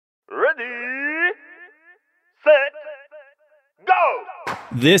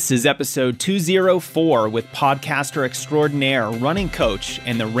This is episode 204 with podcaster extraordinaire, running coach,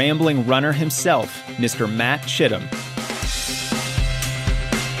 and the rambling runner himself, Mr. Matt Chittim.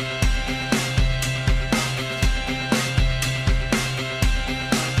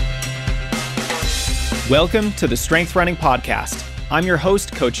 Welcome to the Strength Running Podcast. I'm your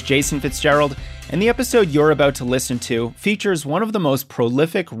host, Coach Jason Fitzgerald, and the episode you're about to listen to features one of the most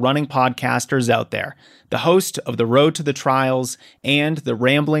prolific running podcasters out there, the host of the Road to the Trials and the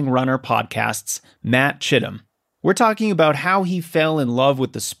Rambling Runner podcasts, Matt Chittim. We're talking about how he fell in love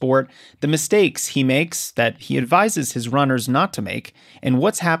with the sport, the mistakes he makes that he advises his runners not to make, and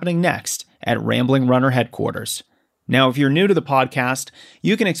what's happening next at Rambling Runner headquarters. Now, if you're new to the podcast,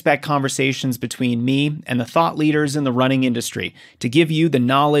 you can expect conversations between me and the thought leaders in the running industry to give you the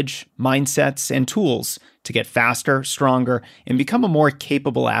knowledge, mindsets, and tools to get faster, stronger, and become a more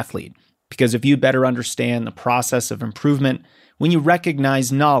capable athlete. Because if you better understand the process of improvement, when you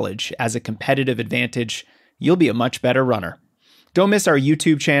recognize knowledge as a competitive advantage, you'll be a much better runner. Don't miss our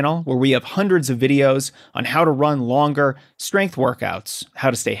YouTube channel, where we have hundreds of videos on how to run longer, strength workouts, how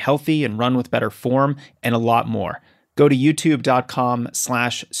to stay healthy and run with better form, and a lot more. Go to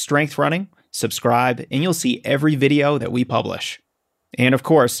youtube.com/strengthrunning, subscribe, and you'll see every video that we publish. And of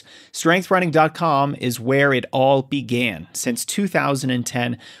course, strengthrunning.com is where it all began. Since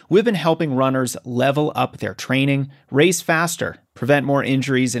 2010, we've been helping runners level up their training, race faster, prevent more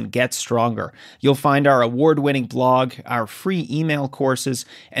injuries, and get stronger. You'll find our award-winning blog, our free email courses,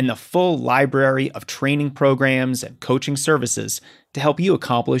 and the full library of training programs and coaching services to help you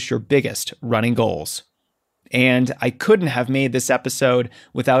accomplish your biggest running goals. And I couldn't have made this episode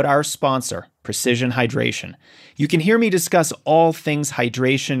without our sponsor, Precision Hydration. You can hear me discuss all things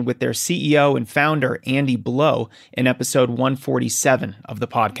hydration with their CEO and founder, Andy Blow, in episode 147 of the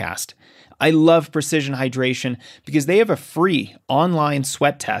podcast. I love Precision Hydration because they have a free online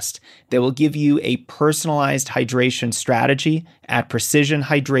sweat test that will give you a personalized hydration strategy at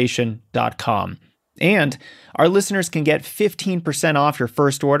precisionhydration.com. And our listeners can get 15% off your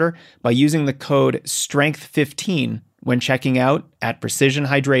first order by using the code STRENGTH15 when checking out at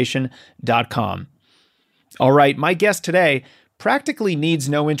precisionhydration.com. All right, my guest today practically needs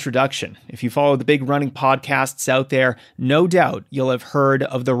no introduction. If you follow the big running podcasts out there, no doubt you'll have heard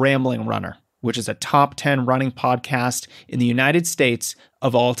of The Rambling Runner, which is a top 10 running podcast in the United States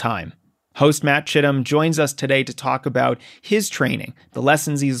of all time. Host Matt Chittim joins us today to talk about his training, the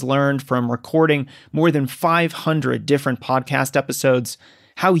lessons he's learned from recording more than 500 different podcast episodes,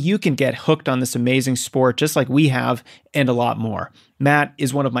 how you can get hooked on this amazing sport just like we have, and a lot more. Matt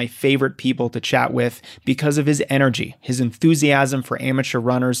is one of my favorite people to chat with because of his energy, his enthusiasm for amateur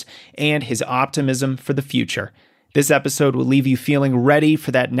runners, and his optimism for the future. This episode will leave you feeling ready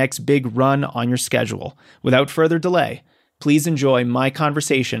for that next big run on your schedule. Without further delay, please enjoy my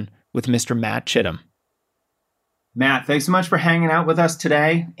conversation with Mr. Matt Chittim. Matt, thanks so much for hanging out with us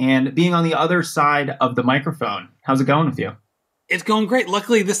today and being on the other side of the microphone. How's it going with you? It's going great.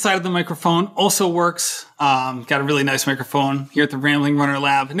 Luckily, this side of the microphone also works. Got a really nice microphone here at the Rambling Runner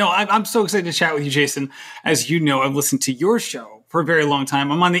Lab. No, I'm so excited to chat with you, Jason. As you know, I've listened to your show for a very long time.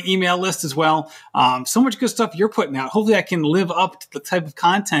 I'm on the email list as well. So much good stuff you're putting out. Hopefully, I can live up to the type of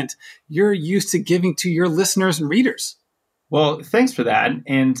content you're used to giving to your listeners and readers. Well, thanks for that.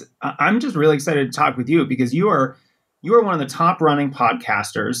 And I'm just really excited to talk with you because you are one of the top running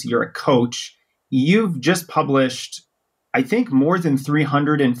podcasters. You're a coach. You've just published, I think, more than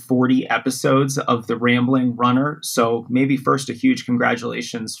 340 episodes of The Rambling Runner. So maybe first a huge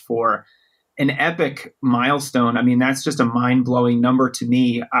congratulations for an epic milestone. I mean, that's just a mind-blowing number to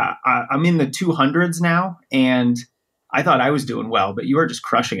me. I'm in the 200s now, and I thought I was doing well, but you are just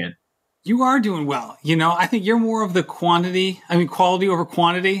crushing it. You are doing well. You know, I think you're more of the quality over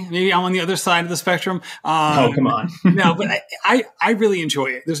quantity. Maybe I'm on the other side of the spectrum. Oh, come on. No, but I really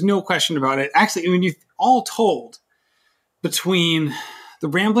enjoy it. There's no question about it. Actually, when you all told between The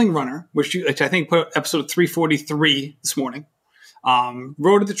Rambling Runner, which I think put up episode 343 this morning,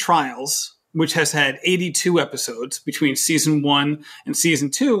 Road to the Trials, which has had 82 episodes between season 1 and season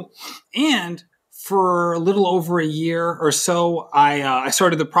 2, and for a little over a year or so, I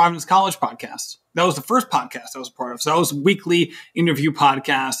started the Providence College podcast. That was the first podcast I was a part of. So that was a weekly interview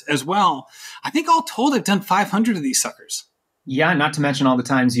podcast as well. I think all told, I've done 500 of these suckers. Yeah, not to mention all the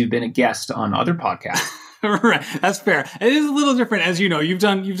times you've been a guest on other podcasts. Right, that's fair. It is a little different, as you know. You've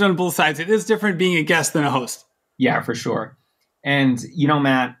done both sides. It is different being a guest than a host. Yeah, for sure. And, you know,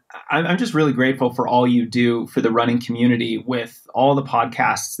 Matt, I'm just really grateful for all you do for the running community with all the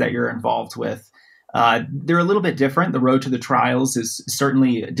podcasts that you're involved with. They're a little bit different. The Road to the Trials is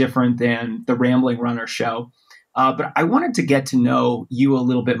certainly different than the Rambling Runner show. But I wanted to get to know you a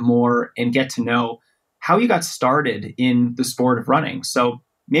little bit more and get to know how you got started in the sport of running. So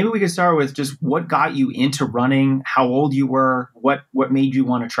maybe we could start with just what got you into running, how old you were, what made you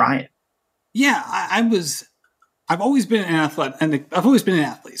want to try it. Yeah, I've always been an athlete, and I've always been an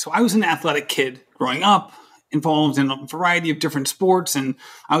athlete. So I was an athletic kid growing up, involved in a variety of different sports, and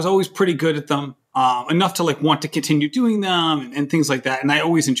I was always pretty good at them, enough to like want to continue doing them and things like that. And I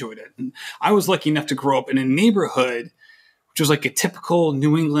always enjoyed it. And I was lucky enough to grow up in a neighborhood which was like a typical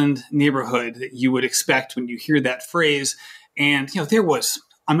New England neighborhood that you would expect when you hear that phrase. And there was,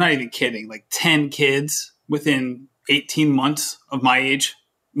 I'm not even kidding, like 10 kids within 18 months of my age.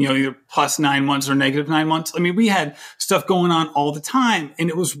 Either plus 9 months or negative 9 months. I mean, we had stuff going on all the time, and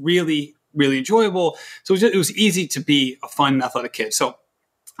it was really, really enjoyable. So it was easy to be a fun, athletic kid. So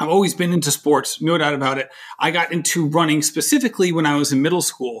I've always been into sports, no doubt about it. I got into running specifically when I was in middle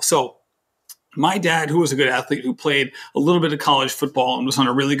school. So my dad, who was a good athlete, who played a little bit of college football and was on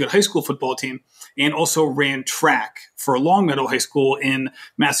a really good high school football team, and also ran track for Longmeadow High School in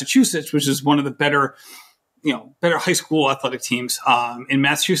Massachusetts, which is one of the better high school athletic teams in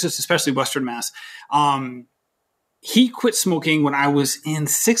Massachusetts, especially Western Mass. He quit smoking when I was in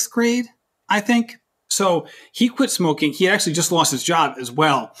 6th grade, I think. So he quit smoking. He actually just lost his job as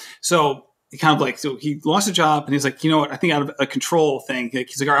well. So he lost a job, and he's like, you know what? I think out of a control thing,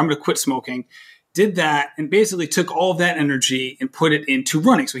 he's like, all right, I'm going to quit smoking. Did that, and basically took all of that energy and put it into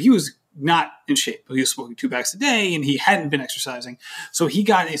running. So he was not in shape. He was smoking 2 packs a day, and he hadn't been exercising. So he's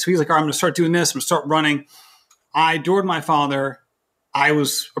like, all right, I'm going to start doing this. I'm going to start running. I adored my father. I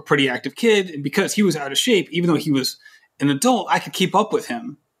was a pretty active kid, and because he was out of shape, even though he was an adult, I could keep up with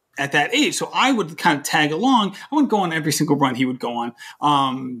him at that age. So I would kind of tag along. I wouldn't go on every single run he would go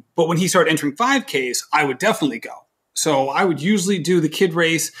on. But when he started entering 5Ks, I would definitely go. So I would usually do the kid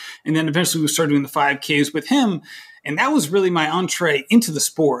race, and then eventually we started doing the 5Ks with him. And that was really my entree into the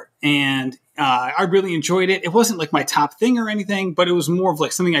sport. And I really enjoyed it. It wasn't like my top thing or anything, but it was more of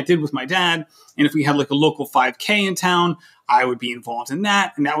like something I did with my dad. And if we had like a local 5K in town, I would be involved in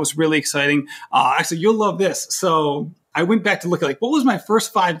that. And that was really exciting. Actually, you'll love this. So I went back to look at like, what was my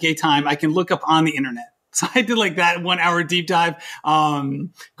first 5K time? I can look up on the internet. So I did like that 1 hour deep dive,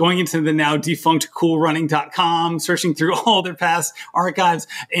 going into the now defunct coolrunning.com, searching through all their past archives.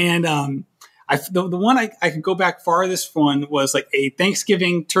 And the one I could go back farthest one was like a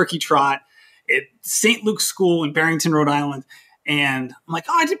Thanksgiving turkey trot at St. Luke's School in Barrington, Rhode Island. And I'm like,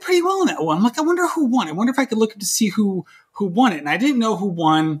 I did pretty well in that one. I'm like, I wonder who won. I wonder if I could look up to see who won it. And I didn't know who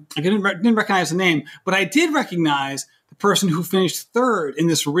won. I didn't recognize the name, but I did recognize the person who finished third in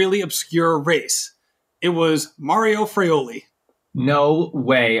this really obscure race. It was Mario Fraioli. No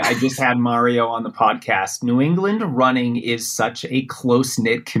way. I just had Mario on the podcast. New England running is such a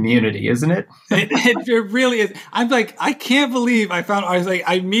close-knit community, isn't it? It really is. I'm like, I can't believe I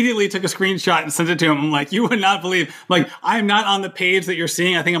immediately took a screenshot and sent it to him. I'm like, you would not believe, like, I'm not on the page that you're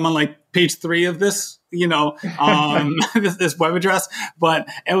seeing. I think I'm on like page 3 of this, this web address, but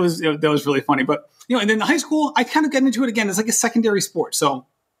that was really funny. But, and then in high school, I kind of got into it again. It's like a secondary sport. So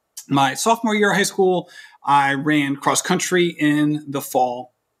my sophomore year of high school, I ran cross country in the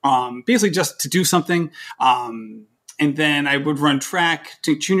fall, basically just to do something. And then I would run track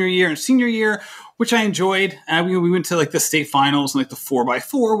to junior year and senior year, which I enjoyed. We went to like the state finals and like the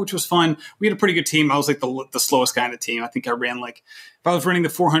 4x4, which was fun. We had a pretty good team. I was like the slowest guy on the team. I think I ran like, if I was running the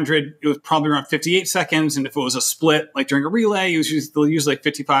 400, it was probably around 58 seconds. And if it was a split, like during a relay, it was usually like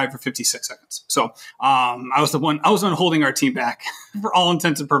 55 or 56 seconds. So I was the one holding our team back for all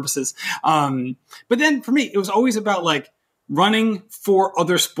intents and purposes. But then for me, it was always about like running for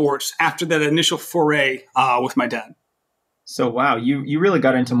other sports after that initial foray with my dad. So, wow, you really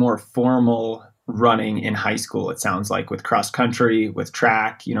got into more formal running in high school, it sounds like, with cross country, with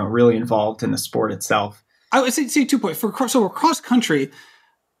track, really involved in the sport itself. I would say 2 points. For cross country,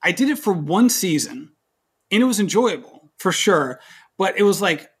 I did it for 1 season, and it was enjoyable for sure. But it was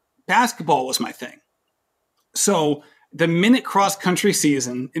like basketball was my thing. So the minute cross country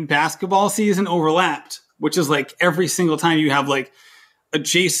season and basketball season overlapped, which is like every single time you have like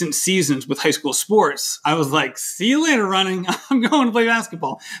adjacent seasons with high school sports, I was like, see you later running. I'm going to play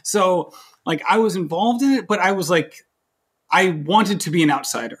basketball. So like I was involved in it, but I was like, I wanted to be an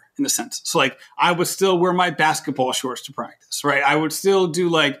outsider in a sense. So like I would still wear my basketball shorts to practice, right? I would still do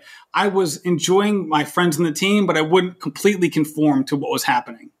like, I was enjoying my friends in the team, but I wouldn't completely conform to what was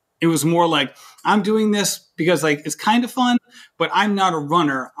happening. It was more like, I'm doing this because like it's kind of fun, but I'm not a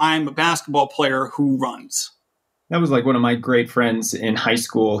runner. I'm a basketball player who runs. That was like one of my great friends in high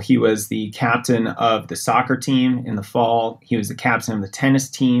school. He was the captain of the soccer team in the fall. He was the captain of the tennis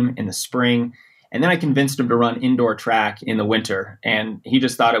team in the spring. And then I convinced him to run indoor track in the winter. And he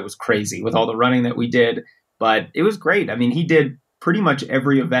just thought it was crazy with all the running that we did. But it was great. I mean, he did pretty much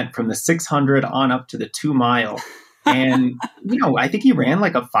every event from the 600 on up to the 2 mile. And, I think he ran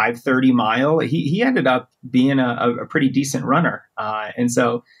like a 5:30 mile. He ended up being a pretty decent runner. And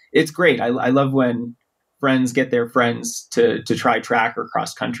so it's great. I love when friends get their friends to try track or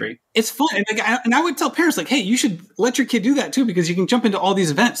cross country. It's fun. And I would tell parents, like, hey, you should let your kid do that too, because you can jump into all these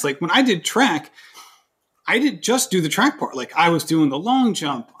events. Like when I did track, I didn't just do the track part. Like I was doing the long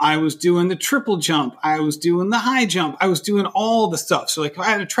jump. I was doing the triple jump. I was doing the high jump. I was doing all the stuff. So like if I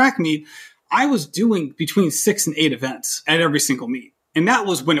had a track meet, I was doing between 6 and 8 events at every single meet. And that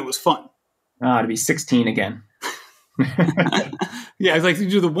was when it was fun. To be 16 again. Yeah, I'd like to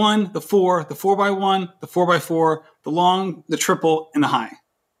do the 1, the 4, the 4x1, the 4x4, the long, the triple, and the high.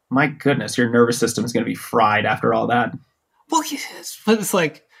 My goodness, your nervous system is going to be fried after all that. Well, yes, but it's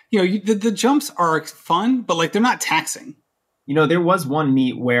like, the jumps are fun, but like they're not taxing. There was one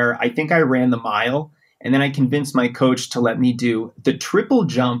meet where I think I ran the mile, and then I convinced my coach to let me do the triple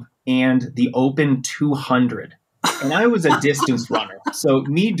jump and the open 200. And I was a distance runner. So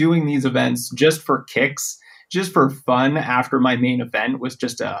me doing these events just for kicks, just for fun after my main event was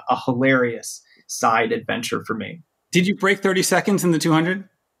just a hilarious side adventure for me. Did you break 30 seconds in the 200?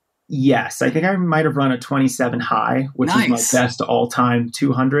 Yes. I think I might have run a 27 high, which is my best all-time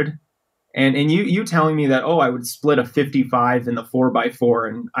 200. And you telling me that, I would split a 55 in the 4x4,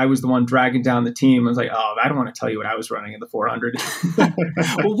 and I was the one dragging down the team. I was like, I don't want to tell you what I was running in the 400.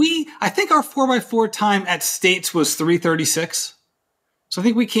 Well, I think our 4x4 time at States was 3:36. So I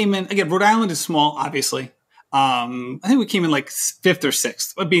think we came in, again, Rhode Island is small, obviously. I think we came in like 5th or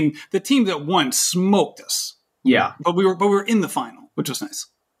 6th. I mean, the team that won smoked us. Yeah. But we were in the final, which was nice.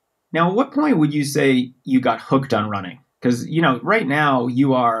 Now, at what point would you say you got hooked on running? Because, right now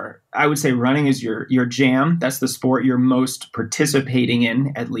you are, I would say running is your jam. That's the sport you're most participating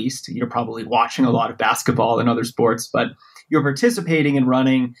in, at least. You're probably watching a lot of basketball and other sports, but you're participating in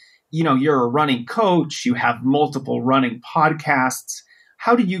running. You're a running coach. You have multiple running podcasts.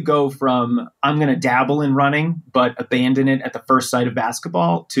 How do you go from, I'm going to dabble in running, but abandon it at the first sight of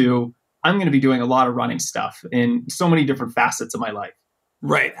basketball, to I'm going to be doing a lot of running stuff in so many different facets of my life?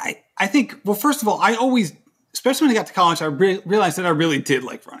 Right. I think, well, first of all, I always, especially when I got to college, I realized that I really did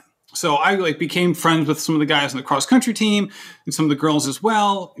like running. So I became friends with some of the guys on the cross country team and some of the girls as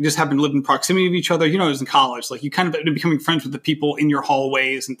well. We just happened to live in proximity of each other. It was in college. Like you kind of ended up becoming friends with the people in your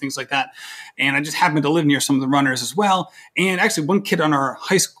hallways and things like that. And I just happened to live near some of the runners as well. And actually one kid on our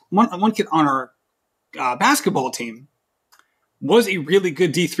high school, one kid on our basketball team was a really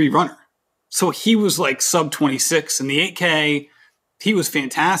good D3 runner. So he was like sub 26 in the 8K. He was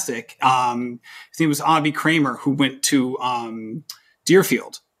fantastic. His name was Avi Kramer, who went to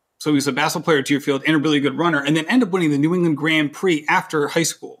Deerfield. So he was a basketball player at Deerfield and a really good runner, and then ended up winning the New England Grand Prix after high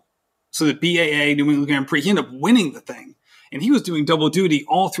school. So the BAA New England Grand Prix, he ended up winning the thing. And he was doing double duty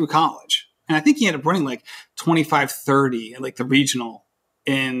all through college. And I think he ended up running like 25-30 at like the regional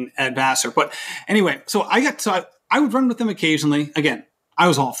at Vassar. But anyway, so I would run with them occasionally. Again, I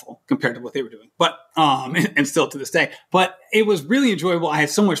was awful compared to what they were doing, but and still to this day. But it was really enjoyable. I had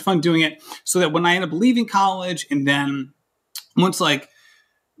so much fun doing it, so that when I ended up leaving college, and then once like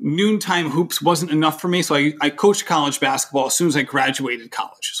noontime hoops wasn't enough for me, so I coached college basketball as soon as I graduated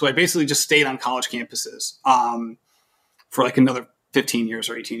college. So I basically just stayed on college campuses for like another 15 years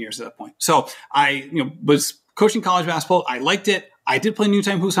or 18 years at that point. So I was coaching college basketball. I liked it. I did play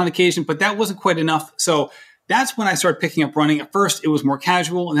noontime hoops on occasion, but that wasn't quite enough. So that's when I started picking up running. At first, it was more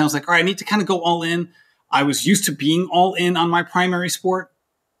casual, and then I was like, all right, I need to kind of go all in. I was used to being all in on my primary sport,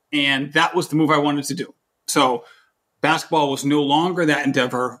 and that was the move I wanted to do. So basketball was no longer that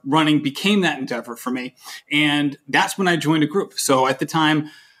endeavor. Running became that endeavor for me, and that's when I joined a group. So at the time,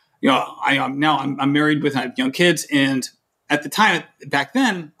 I'm married with, I have young kids, and at the time, back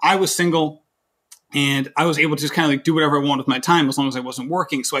then, I was single, and I was able to just kind of like do whatever I wanted with my time as long as I wasn't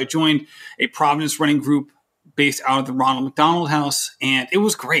working. So I joined a Providence running group based out of the Ronald McDonald House, and it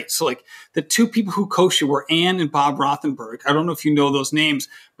was great. So like the two people who coached you were Ann and Bob Rothenberg. I don't know if you know those names,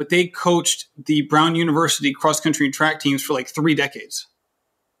 but they coached the Brown University cross country and track teams for like 3 decades.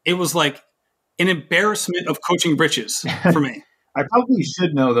 It was like an embarrassment of coaching riches for me. I probably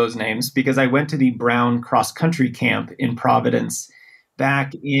should know those names because I went to the Brown cross country camp in Providence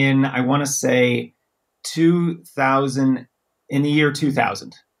back in, I want to say 2000, in the year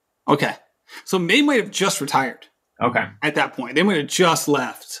 2000. Okay. So they might have just retired. Okay. At that point. They might have just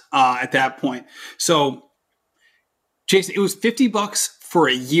left at that point. So, Jason, it was $50 for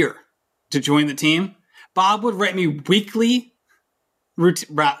a year to join the team. Bob would write me weekly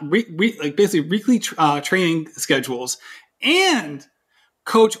like basically weekly training schedules, and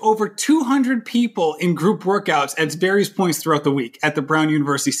coach over 200 people in group workouts at various points throughout the week at the Brown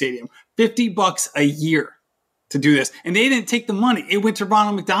University Stadium. $50 a year to do this. And they didn't take the money. It went to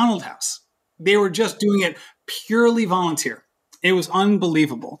Ronald McDonald House. They were just doing it purely volunteer. It was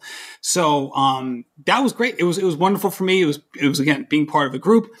unbelievable. So that was great. It was wonderful for me. It was again, being part of a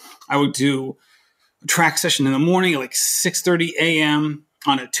group. I would do a track session in the morning at like 6:30 a.m.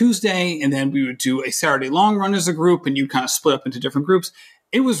 on a Tuesday, and then we would do a Saturday long run as a group, and you kind of split up into different groups.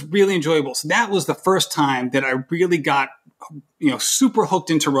 It was really enjoyable. So that was the first time that I really got, super hooked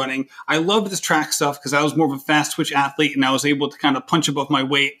into running. I loved this track stuff because I was more of a fast twitch athlete, and I was able to kind of punch above my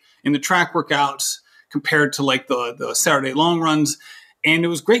weight in the track workouts compared to like the Saturday long runs. And it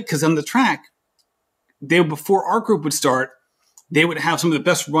was great because on the track, before our group would start, they would have some of the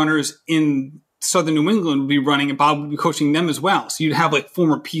best runners in Southern New England would be running, and Bob would be coaching them as well. So you'd have like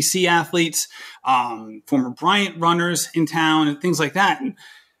former PC athletes, former Bryant runners in town and things like that.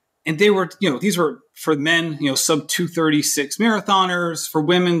 And they were, these were for men, sub 236 marathoners, for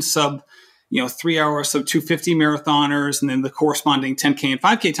women, sub, 3 hours, sub 250 marathoners, and then the corresponding 10K and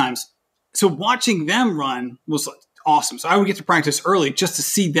 5K times. So watching them run was awesome. So I would get to practice early just to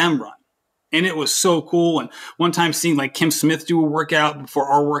see them run. And it was so cool. And one time seeing like Kim Smith do a workout before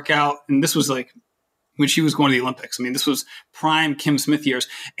our workout. And this was like when she was going to the Olympics. I mean, this was prime Kim Smith years.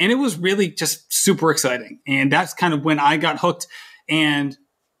 And it was really just super exciting. And that's kind of when I got hooked. And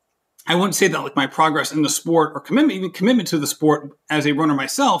I wouldn't say that like my progress in the sport or commitment to the sport as a runner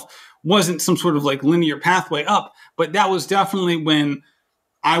myself wasn't some sort of like linear pathway up. But that was definitely when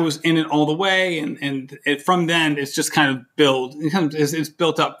I was in it all the way. And from then, it's just kind of it's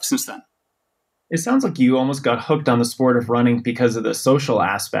built up since then. It sounds like you almost got hooked on the sport of running because of the social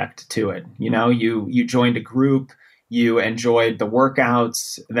aspect to it. You joined a group, you enjoyed the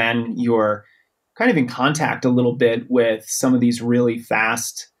workouts, then you're kind of in contact a little bit with some of these really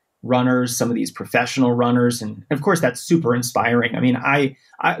fast runners, some of these professional runners. And of course, that's super inspiring. I mean, I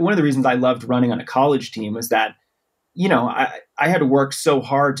one of the reasons I loved running on a college team was that, I had to work so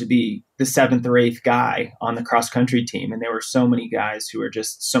hard to be the 7th or 8th guy on the cross country team. And there were so many guys who were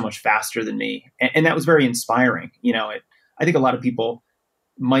just so much faster than me. And that was very inspiring. I think a lot of people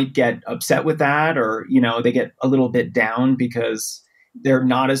might get upset with that, or, they get a little bit down because they're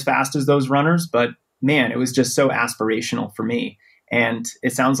not as fast as those runners. But man, it was just so aspirational for me. And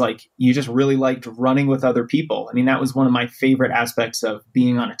it sounds like you just really liked running with other people. I mean, that was one of my favorite aspects of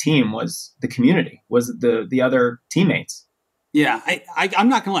being on a team was the community, was the other teammates. Yeah, I'm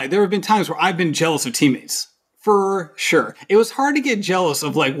not going to lie. There have been times where I've been jealous of teammates, for sure. It was hard to get jealous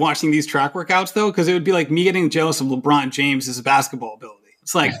of like watching these track workouts, though, because it would be like me getting jealous of LeBron James' basketball ability.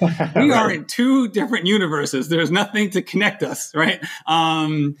 It's like we are in two different universes. There's nothing to connect us, right?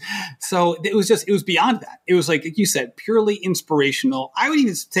 So it was beyond that. It was like you said, purely inspirational. I would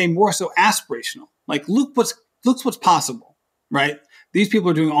even say more so aspirational. Like, look what's possible, right? These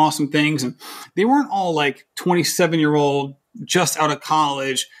people are doing awesome things, and they weren't all like 27-year-old just out of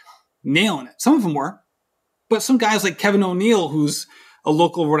college nailing it. Some of them were, but some guys like Kevin O'Neill, who's a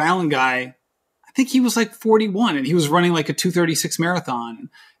local Rhode Island guy, I think he was like 41 and he was running like a 236 marathon,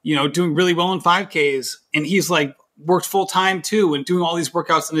 doing really well in 5Ks. And he's like worked full time too and doing all these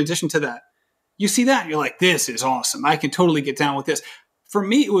workouts in addition to that. You see that, you're like, this is awesome. I can totally get down with this. For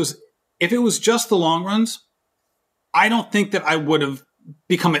me, if it was just the long runs, I don't think that I would have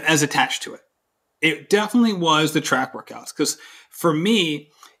become as attached to it. It definitely was the track workouts, because for me,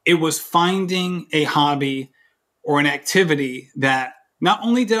 it was finding a hobby or an activity that not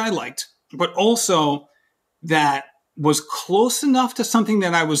only did I liked, but also that was close enough to something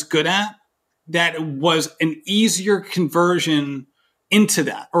that I was good at, that it was an easier conversion into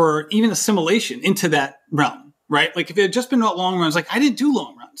that, or even assimilation into that realm, right? Like if it had just been about long runs, like I didn't do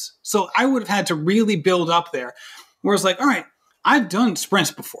long runs. So I would have had to really build up there. Whereas like, all right, I've done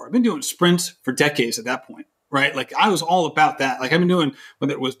sprints before. I've been doing sprints for decades at that point, right? Like I was all about that. Like I've been doing,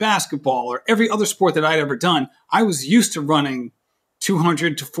 whether it was basketball or every other sport that I'd ever done, I was used to running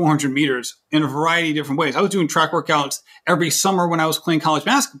 200 to 400 meters in a variety of different ways. I was doing track workouts every summer when I was playing college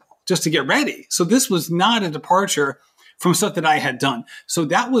basketball just to get ready. So this was not a departure from stuff that I had done. So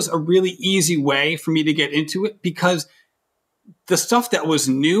that was a really easy way for me to get into it, because the stuff that was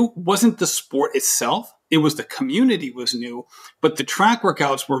new wasn't the sport itself. It was the community was new, but the track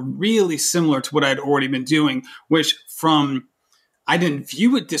workouts were really similar to what I'd already been doing, which I didn't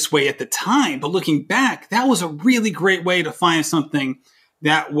view it this way at the time, but looking back, that was a really great way to find something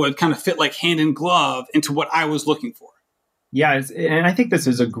that would kind of fit like hand in glove into what I was looking for. Yeah. And I think this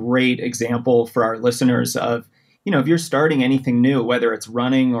is a great example for our listeners of, if you're starting anything new, whether it's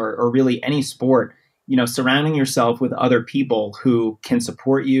running or really any sport, surrounding yourself with other people who can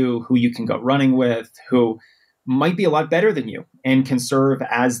support you, who you can go running with, who might be a lot better than you and can serve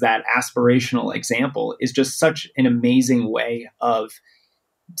as that aspirational example is just such an amazing way of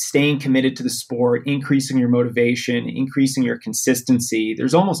staying committed to the sport, increasing your motivation, increasing your consistency.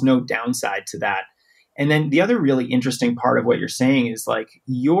 There's almost no downside to that. And then the other really interesting part of what you're saying is like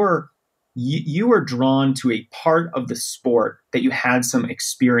you are drawn to a part of the sport that you had some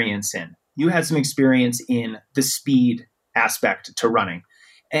experience in. You had some experience in the speed aspect to running.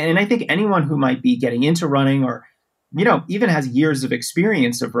 And I think anyone who might be getting into running or, even has years of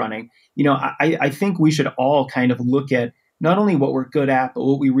experience of running, I think we should all kind of look at not only what we're good at, but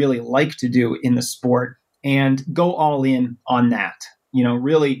what we really like to do in the sport and go all in on that.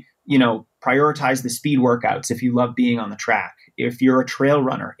 Really, prioritize the speed workouts if you love being on the track. If you're a trail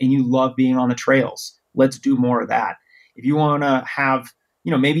runner and you love being on the trails, let's do more of that. If you want to have,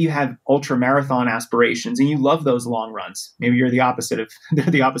 maybe you have ultra marathon aspirations and you love those long runs. Maybe you're the opposite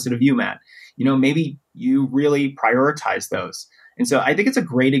of you, Matt. Maybe you really prioritize those. And so I think it's a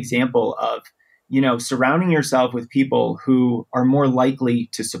great example of, surrounding yourself with people who are more likely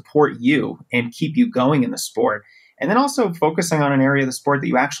to support you and keep you going in the sport. And then also focusing on an area of the sport that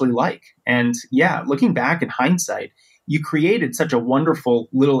you actually like. And yeah, looking back in hindsight, you created such a wonderful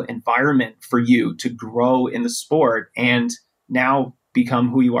little environment for you to grow in the sport and now become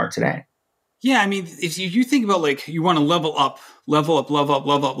who you are today. Yeah, I mean, if you think about like you want to level up.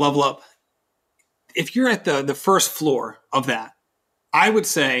 If you're at the first floor of that, I would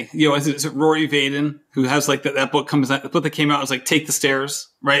say, is it Rory Vaden who has like that book the book that came out was like Take the Stairs,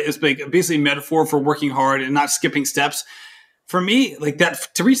 right? It's like basically a metaphor for working hard and not skipping steps. For me, like that,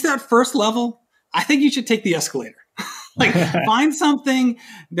 to reach that first level, I think you should take the escalator. Like find something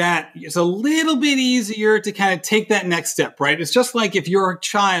that is a little bit easier to kind of take that next step, right? It's just like if your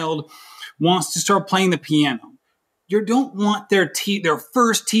child wants to start playing the piano, you don't want their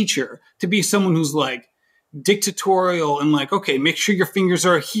first teacher to be someone who's like dictatorial and like, okay, make sure your fingers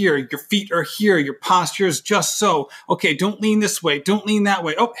are here, your feet are here, your posture is just so. Okay, don't lean this way, don't lean that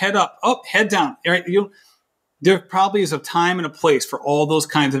way. Oh, head up, oh, head down. All right, there probably is a time and a place for all those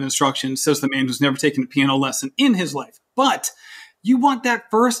kinds of instructions, says the man who's never taken a piano lesson in his life. But you want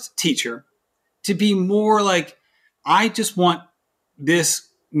that first teacher to be more like, I just want this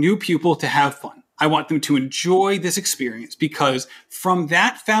new pupil to have fun. I want them to enjoy this experience because from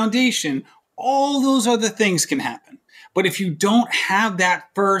that foundation, all those other things can happen. But if you don't have that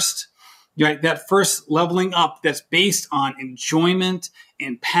first leveling up that's based on enjoyment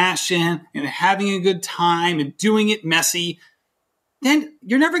and passion and having a good time and doing it messy, then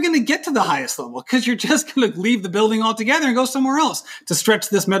you're never going to get to the highest level because you're just going to leave the building altogether and go somewhere else, to stretch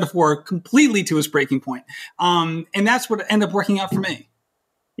this metaphor completely to its breaking point. And that's what ended up working out for me.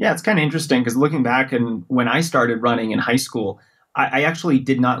 Yeah, it's kind of interesting because looking back and when I started running in high school, I actually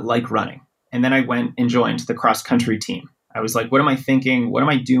did not like running. And then I went and joined the cross country team. I was like, what am I thinking? What am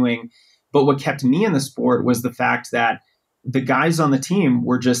I doing? But what kept me in the sport was the fact that the guys on the team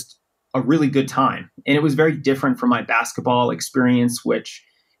were just a really good time. And it was very different from my basketball experience, which,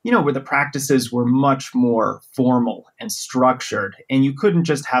 where the practices were much more formal and structured. And you couldn't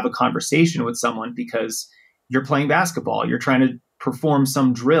just have a conversation with someone because you're playing basketball. You're trying to perform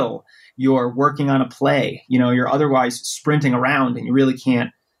some drill. You're working on a play. You're otherwise sprinting around and you really can't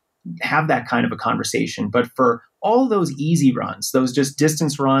have that kind of a conversation. But for all those easy runs, those just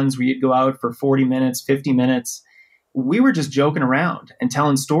distance runs where you'd go out for 40 minutes, 50 minutes, we were just joking around and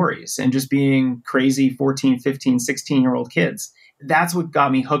telling stories and just being crazy 14, 15, 16-year-old kids. That's what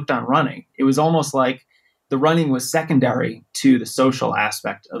got me hooked on running. It was almost like the running was secondary to the social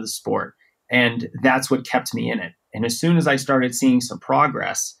aspect of the sport. And that's what kept me in it. And as soon as I started seeing some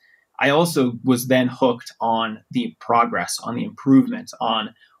progress, I also was then hooked on the progress, on the improvement,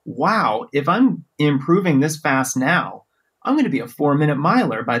 on wow, if I'm improving this fast now, I'm going to be a 4-minute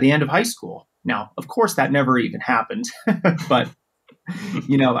miler by the end of high school. Now, of course, that never even happened. But,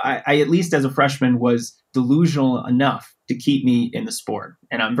 I at least as a freshman was delusional enough to keep me in the sport.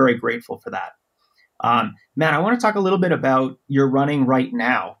 And I'm very grateful for that. Matt, I want to talk a little bit about your running right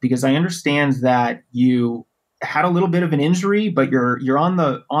now, because I understand that you had a little bit of an injury, but you're on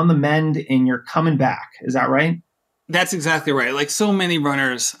the mend and you're coming back. Is that right? That's exactly right. Like so many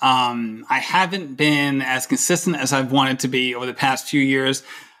runners, I haven't been as consistent as I've wanted to be over the past few years.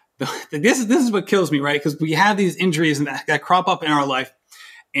 This is what kills me, right? Because we have these injuries that crop up in our life.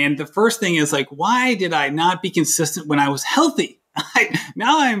 And the first thing is like, why did I not be consistent when I was healthy?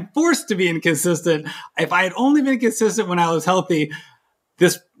 Now I'm forced to be inconsistent. If I had only been consistent when I was healthy,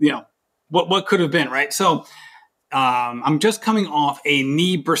 this, what could have been, right? So I'm just coming off a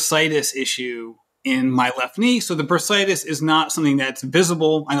knee bursitis issue in my left knee. So the bursitis is not something that's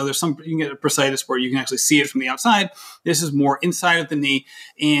visible. I know there's some, you can get a bursitis where you can actually see it from the outside. This is more inside of the knee.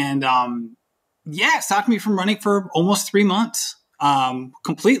 And it stopped me from running for almost 3 months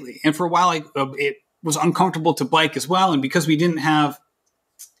completely. And for a while, it was uncomfortable to bike as well. And because we didn't have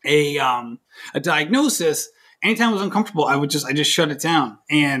a diagnosis, anytime it was uncomfortable, I just shut it down.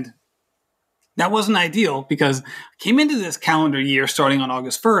 And that wasn't ideal because I came into this calendar year starting on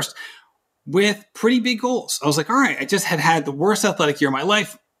August 1st with pretty big goals. I was like, all right, I just had the worst athletic year of my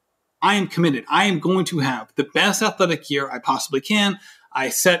life. I am committed. I am going to have the best athletic year I possibly can. I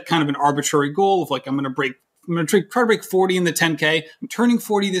set kind of an arbitrary goal of like, I'm going to try to break 40 in the 10K. I'm turning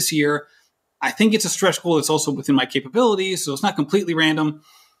 40 this year. I think it's a stretch goal that's also within my capabilities. So it's not completely random.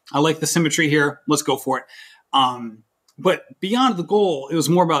 I like the symmetry here. Let's go for it. But beyond the goal, it was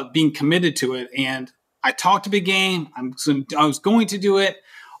more about being committed to it. And I talked a big game. I was going to do it.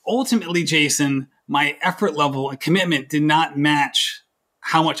 Ultimately, Jason, my effort level and commitment did not match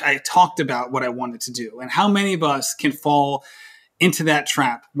how much I talked about what I wanted to do. And how many of us can fall into that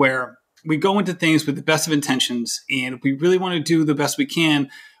trap where we go into things with the best of intentions and we really want to do the best we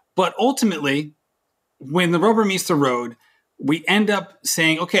can. But ultimately, when the rubber meets the road, we end up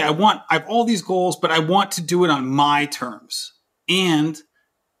saying, okay, I have all these goals, but I want to do it on my terms. And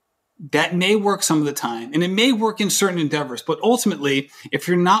that may work some of the time, and it may work in certain endeavors. But ultimately, if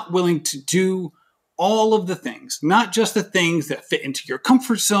you're not willing to do all of the things, not just the things that fit into your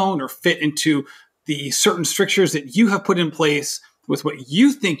comfort zone or fit into the certain strictures that you have put in place with what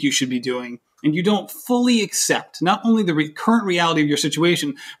you think you should be doing, and you don't fully accept not only the current reality of your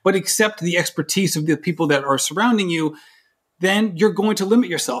situation, but accept the expertise of the people that are surrounding you, then you're going to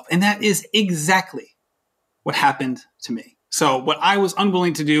limit yourself. And that is exactly what happened to me. So what I was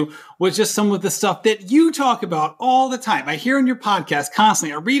unwilling to do was just some of the stuff that you talk about all the time. I hear in your podcast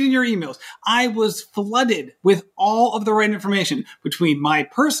constantly. I read in your emails. I was flooded with all of the right information between my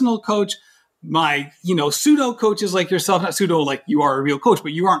personal coach, my, pseudo coaches like yourself, not pseudo like you are a real coach,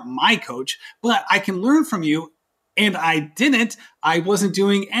 but you aren't my coach, but I can learn from you. And I didn't. I wasn't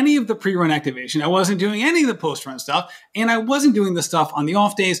doing any of the pre-run activation. I wasn't doing any of the post-run stuff. And I wasn't doing the stuff on the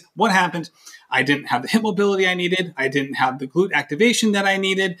off days. What happened? I didn't have the hip mobility I needed. I didn't have the glute activation that I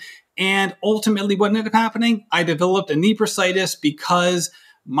needed. And ultimately, what ended up happening? I developed a knee bursitis because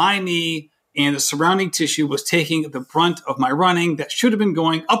my knee and the surrounding tissue was taking the brunt of my running that should have been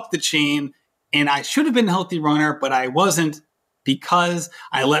going up the chain. And I should have been a healthy runner, but I wasn't because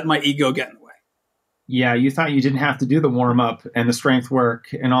I let my ego get in the way. Yeah, you thought you didn't have to do the warm-up and the strength work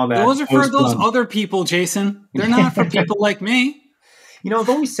and all that. Those are for those other people, Jason. They're not for people like me. I've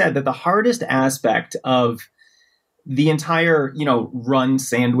always said that the hardest aspect of the entire, run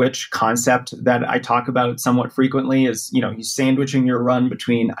sandwich concept that I talk about somewhat frequently is, you sandwiching your run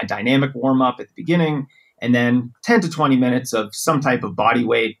between a dynamic warm-up at the beginning and then 10 to 20 minutes of some type of body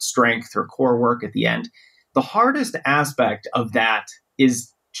weight, strength, or core work at the end. The hardest aspect of that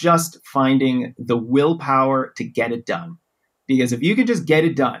is just finding the willpower to get it done. Because if you can just get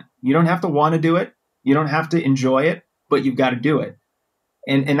it done, you don't have to want to do it. You don't have to enjoy it, but you've got to do it.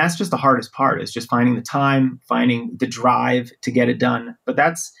 And that's just the hardest part, is just finding the time, finding the drive to get it done. But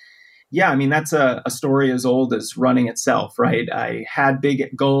that's a story as old as running itself, right? I had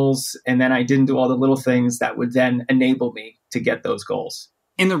big goals and then I didn't do all the little things that would then enable me to get those goals.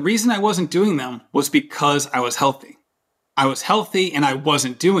 And the reason I wasn't doing them was because I was healthy. I was healthy and I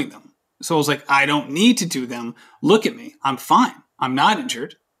wasn't doing them. So I was like, I don't need to do them. Look at me. I'm fine. I'm not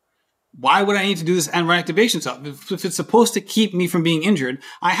injured. Why would I need to do this activation stuff? If it's supposed to keep me from being injured,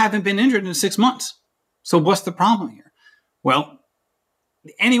 I haven't been injured in 6 months. So what's the problem here? Well,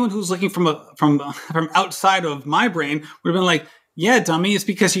 anyone who's looking from outside of my brain would have been like, yeah, dummy, it's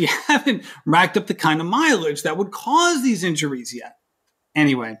because you haven't racked up the kind of mileage that would cause these injuries yet.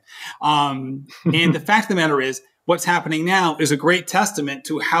 Anyway, and the fact of the matter is, what's happening now is a great testament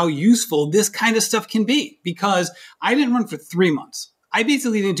to how useful this kind of stuff can be, because I didn't run for 3 months. I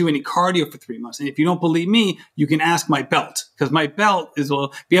basically didn't do any cardio for 3 months. And if you don't believe me, you can ask my belt, because my belt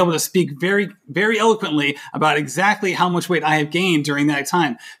will be able to speak very, very eloquently about exactly how much weight I have gained during that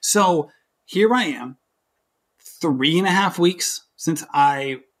time. So here I am, 3.5 weeks since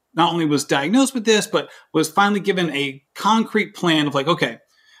I not only was diagnosed with this, but was finally given a concrete plan of like, okay,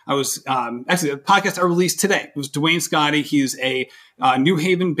 I was actually the podcast I released today was Dwayne Scotty. He's a New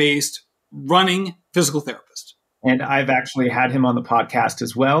Haven-based running physical therapist. And I've actually had him on the podcast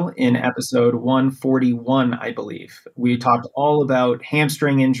as well in episode 141, I believe. We talked all about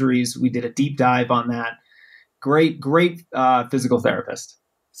hamstring injuries. We did a deep dive on that. Great physical therapist.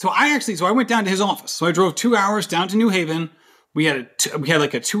 So I went down to his office. So I drove 2 hours down to New Haven. We had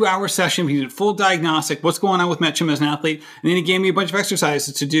like a 2-hour session. We did full diagnostic. What's going on with Metcham as an athlete? And then he gave me a bunch of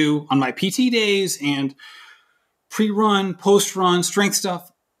exercises to do on my PT days and pre-run, post-run, strength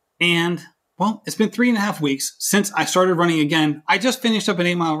stuff. And well, it's been 3.5 weeks since I started running again. I just finished up an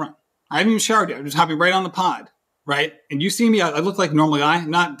 8-mile run. I haven't even showered yet. I'm just hopping right on the pod, right? And you see me, I look like a normal guy,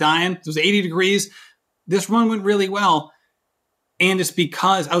 not dying. It was 80 degrees. This run went really well. And it's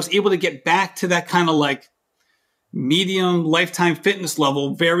because I was able to get back to that kind of like medium lifetime fitness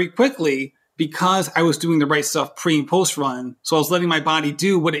level very quickly because I was doing the right stuff pre and post run. So I was letting my body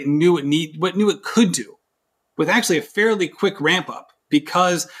do what it knew it could do with actually a fairly quick ramp up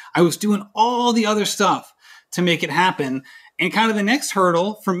because I was doing all the other stuff to make it happen. And kind of the next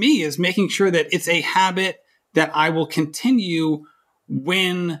hurdle for me is making sure that it's a habit that I will continue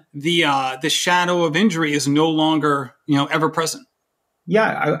when the shadow of injury is no longer, ever present.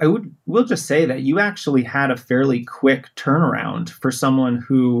 Yeah, will just say that you actually had a fairly quick turnaround for someone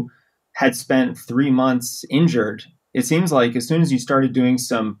who had spent 3 months injured. It seems like as soon as you started doing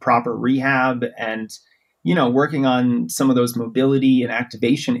some proper rehab and, working on some of those mobility and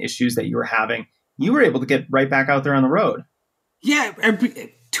activation issues that you were having, you were able to get right back out there on the road. Yeah,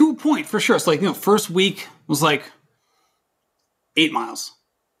 to a point for sure. It's like, first week was like 8 miles,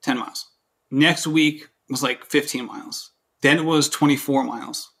 10 miles. Next week was like 15 miles. Then it was 24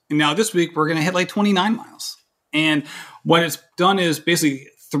 miles. And now this week, we're going to hit like 29 miles. And what it's done is basically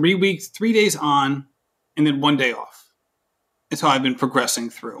 3 weeks, 3 days on, and then 1 day off. That's how I've been progressing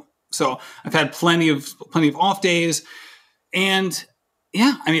through. So I've had plenty of off days. And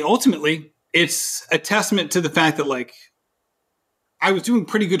yeah, ultimately, it's a testament to the fact that like I was doing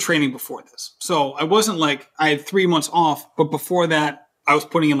pretty good training before this. So I wasn't like I had 3 months off, but before that, I was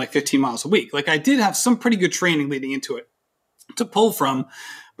putting in like 15 miles a week. Like I did have some pretty good training leading into it to pull from,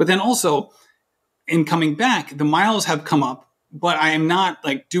 but then also in coming back, the miles have come up, but I am not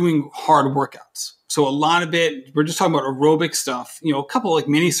like doing hard workouts. So a lot of it, we're just talking about aerobic stuff, a couple like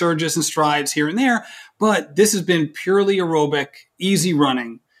mini surges and strides here and there, but this has been purely aerobic, easy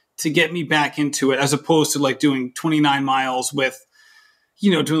running to get me back into it as opposed to like doing 29 miles with,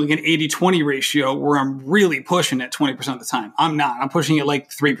 doing like an 80-20 ratio where I'm really pushing it 20% of the time. I'm not. I'm pushing it like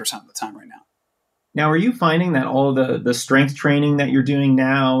 3% of the time right now. Now, are you finding that all the strength training that you're doing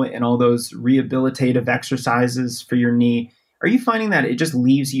now and all those rehabilitative exercises for your knee, are you finding that it just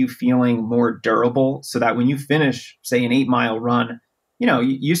leaves you feeling more durable so that when you finish, say, an 8-mile run,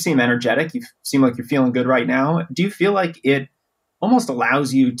 you seem energetic, you seem like you're feeling good right now. Do you feel like it almost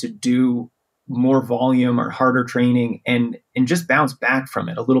allows you to do more volume or harder training and just bounce back from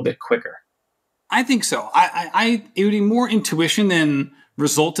it a little bit quicker? I think so. It would be more intuition than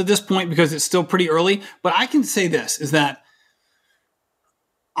result at this point because it's still pretty early. But I can say this is that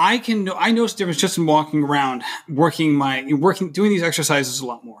I notice a difference just in walking around, doing these exercises a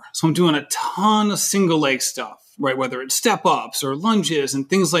lot more. So I'm doing a ton of single leg stuff, right? Whether it's step ups or lunges and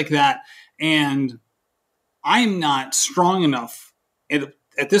things like that. And I'm not strong enough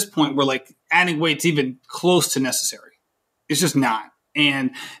at this point where like adding weight's even close to necessary. It's just not.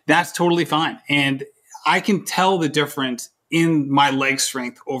 And that's totally fine. And I can tell the difference in my leg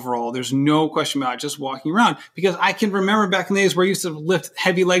strength overall. There's no question about it, just walking around because I can remember back in the days where I used to lift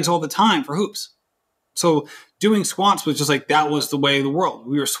heavy legs all the time for hoops. So doing squats was just like, that was the way of the world.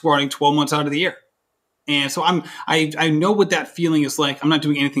 We were squatting 12 months out of the year. And so I know what that feeling is like. I'm not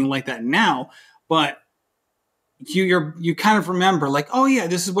doing anything like that now, but you kind of remember like, oh yeah,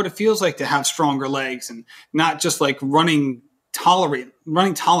 this is what it feels like to have stronger legs and not just like running tolerant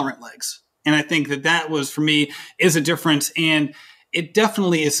legs. And I think that was, for me, is a difference. And it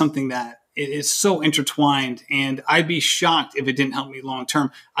definitely is something that it is so intertwined. And I'd be shocked if it didn't help me long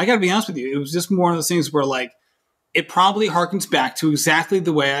term. I got to be honest with you. It was just more of those things where like, it probably harkens back to exactly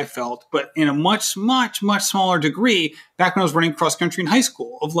the way I felt, but in a much, much, much smaller degree back when I was running cross country in high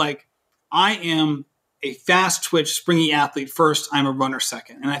school of like, I am a fast twitch, springy athlete first. I'm a runner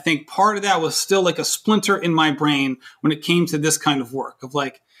second. And I think part of that was still like a splinter in my brain when it came to this kind of work of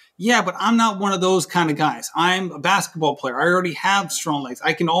like, yeah, but I'm not one of those kind of guys. I'm a basketball player. I already have strong legs.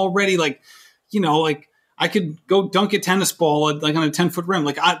 I can already I could go dunk a tennis ball like on a 10-foot rim.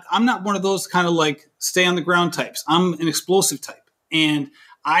 Like I'm not one of those kind of like stay on the ground types. I'm an explosive type. And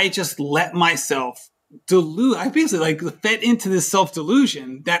I just let myself delude. I basically like fed into this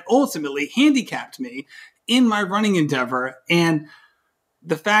self-delusion that ultimately handicapped me in my running endeavor. And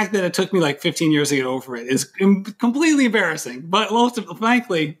the fact that it took me like 15 years to get over it is completely embarrassing. But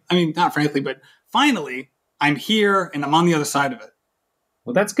finally, I'm here and I'm on the other side of it.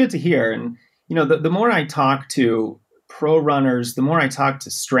 Well, that's good to hear. And, the more I talk to pro runners, the more I talk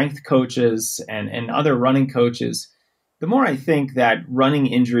to strength coaches and other running coaches, the more I think that running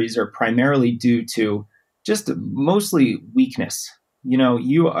injuries are primarily due to just mostly weakness.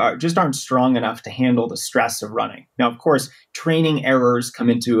 You aren't strong enough to handle the stress of running. Now, of course, training errors come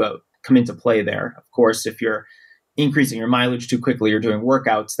into play there. Of course, if you're increasing your mileage too quickly or doing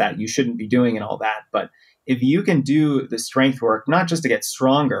workouts that you shouldn't be doing and all that. But if you can do the strength work, not just to get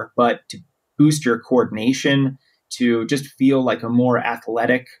stronger, but to boost your coordination, to just feel like a more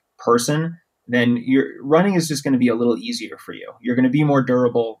athletic person, then your running is just going to be a little easier for you. You're going to be more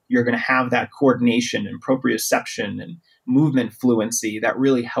durable. You're going to have that coordination and proprioception and movement fluency that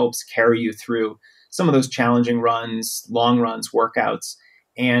really helps carry you through some of those challenging runs, long runs, workouts.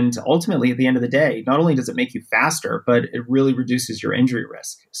 And ultimately, at the end of the day, not only does it make you faster, but it really reduces your injury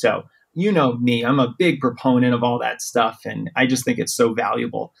risk. So, you know me, I'm a big proponent of all that stuff. And I just think it's so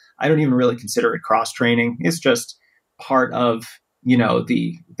valuable. I don't even really consider it cross training. It's just part of,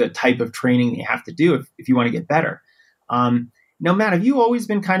 the type of training you have to do if you want to get better. Now, Matt, have you always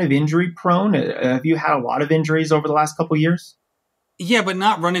been kind of injury prone? Have you had a lot of injuries over the last couple of years? Yeah, but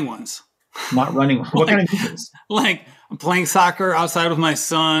not running ones. Not running. What kind of injuries? Like I'm playing soccer outside with my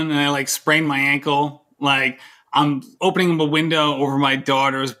son and I sprained my ankle. Like I'm opening a window over my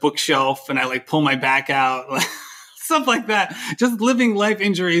daughter's bookshelf and I pull my back out. Stuff like that. Just living life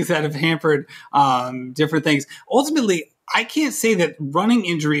injuries that have hampered different things. Ultimately, I can't say that running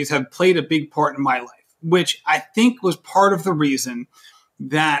injuries have played a big part in my life, which I think was part of the reason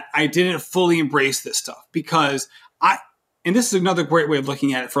that I didn't fully embrace this stuff because and this is another great way of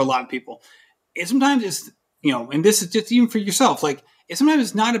looking at it for a lot of people. Sometimes it's, and this is just even for yourself, sometimes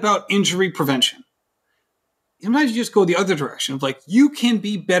it's not about injury prevention. Sometimes you just go the other direction of you can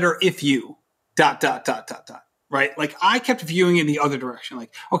be better if you ... Right? I kept viewing it in the other direction.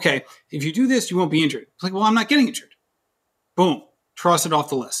 Okay, if you do this, you won't be injured. It's well, I'm not getting injured. Boom. Cross it off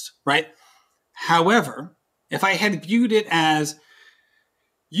the list, right? However, if I had viewed it as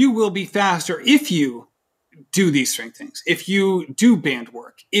you will be faster if you do these strength things, if you do band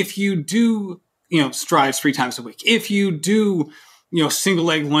work, if you do, strides 3 times a week, if you do, single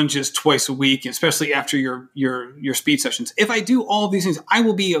leg lunges twice a week, especially after your speed sessions, if I do all of these things, I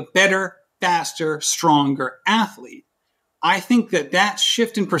will be a better, faster, stronger athlete. I think that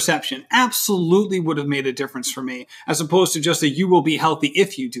shift in perception absolutely would have made a difference for me, as opposed to just you will be healthy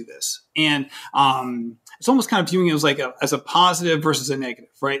if you do this. And it's almost kind of viewing it as a positive versus a negative,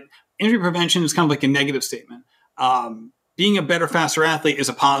 right? Injury prevention is kind of like a negative statement. Being a better, faster athlete is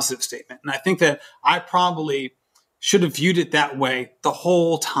a positive statement. And I think that I probably should have viewed it that way the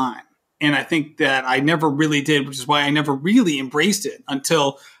whole time. And I think that I never really did, which is why I never really embraced it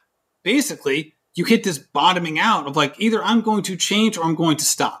until basically you hit this bottoming out of either I'm going to change or I'm going to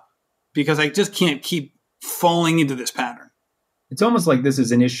stop because I just can't keep falling into this pattern. It's almost like this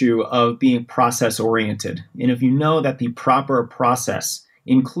is an issue of being process oriented. And if you know that the proper process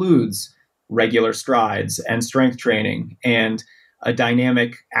includes regular strides and strength training and a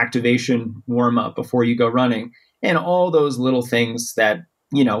dynamic activation warm up before you go running and all those little things that,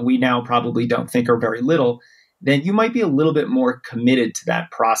 we now probably don't think are very little, then you might be a little bit more committed to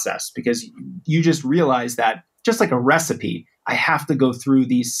that process because you just realize that just like a recipe, I have to go through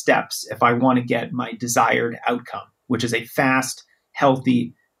these steps if I want to get my desired outcome, which is a fast,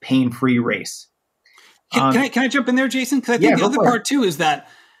 healthy, pain-free race. Can I jump in there, Jason? Because I think the other part too is that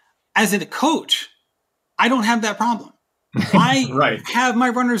as a coach, I don't have that problem. I right. have my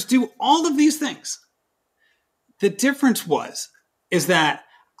runners do all of these things. The difference is that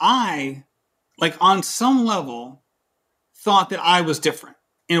I, on some level, thought that I was different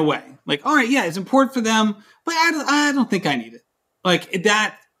in a way. All right, yeah, it's important for them, but I don't think I need it.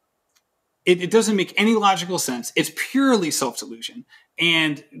 It doesn't make any logical sense. It's purely self-delusion.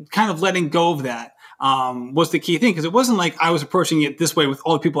 And kind of letting go of that was the key thing, because it wasn't like I was approaching it this way with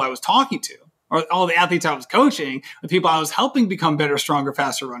all the people I was talking to, or all the athletes I was coaching, the people I was helping become better, stronger,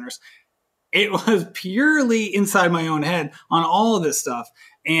 faster runners. It was purely inside my own head on all of this stuff.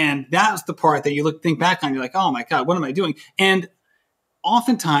 And that's the part that you think back on, you're like, oh my God, what am I doing? And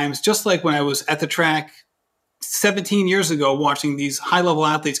oftentimes, just like when I was at the track 17 years ago, watching these high level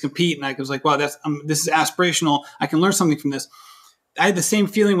athletes compete, and I was like, wow, this is aspirational. I can learn something from this. I had the same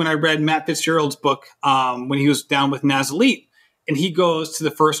feeling when I read Matt Fitzgerald's book when he was down with Nazalite, and he goes to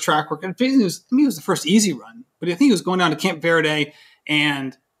the first track work. And it was the first easy run, but I think he was going down to Camp Verde,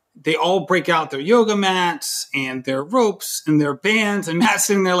 and they all break out their yoga mats and their ropes and their bands, and Matt's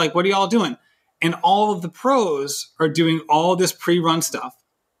sitting there like, what are y'all doing? And all of the pros are doing all this pre-run stuff,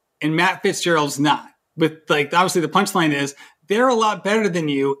 and Matt Fitzgerald's not. But obviously the punchline is they're a lot better than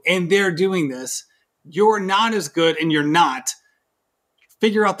you, and they're doing this. you're not as good and you're not.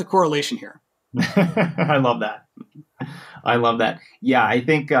 Figure out the correlation here. I love that. I love that. Yeah, I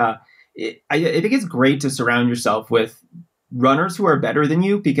think I think it's great to surround yourself with runners who are better than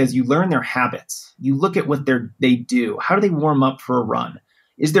you because you learn their habits. You look at what they do. How do they warm up for a run?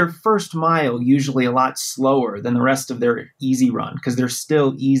 Is their first mile usually a lot slower than the rest of their easy run because they're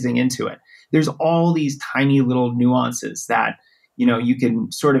still easing into it? There's all these tiny little nuances that you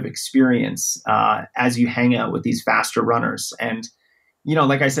can sort of experience as you hang out with these faster runners. And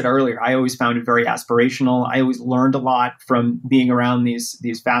like I said earlier, I always found it very aspirational. I always learned a lot from being around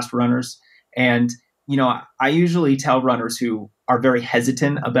these fast runners. And I usually tell runners who are very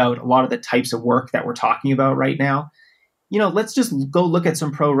hesitant about a lot of the types of work that we're talking about right now, let's just go look at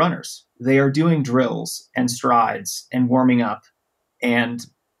some pro runners. They are doing drills and strides and warming up and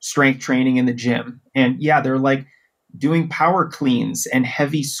strength training in the gym. And yeah, they're like doing power cleans and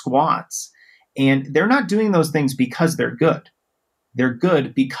heavy squats. And they're not doing those things because they're good. They're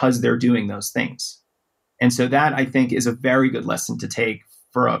good because they're doing those things. And so that, I think, is a very good lesson to take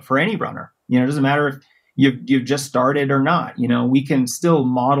for any runner. It doesn't matter if you've just started or not. We can still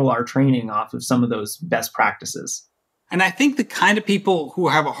model our training off of some of those best practices. And I think the kind of people who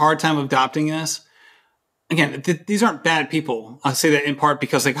have a hard time adopting this, again, these aren't bad people. I say that in part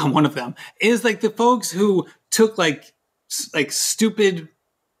because I'm one of them, is like the folks who took like stupid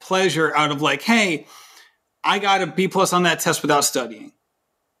pleasure out of hey, I got a B+ on that test without studying,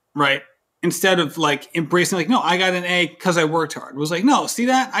 right? Instead of embracing no, I got an A because I worked hard. It was no, see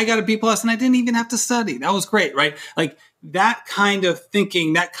that? I got a B+ and I didn't even have to study. That was great, right? That kind of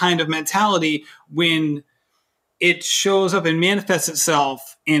thinking, that kind of mentality, when it shows up and manifests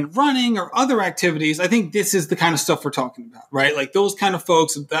itself in running or other activities, I think this is the kind of stuff we're talking about, right? Those kind of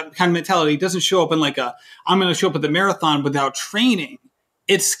folks, that kind of mentality doesn't show up in I'm going to show up at the marathon without training.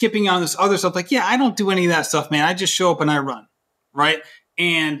 It's skipping on this other stuff. Yeah, I don't do any of that stuff, man. I just show up and I run, right?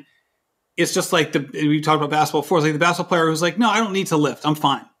 And it's just we talked about basketball before. It's the basketball player who's no, I don't need to lift. I'm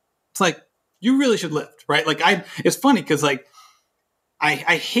fine. It's you really should lift, right? It's funny because I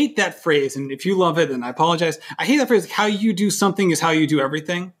hate that phrase. And if you love it, then I apologize. I hate that phrase. How you do something is how you do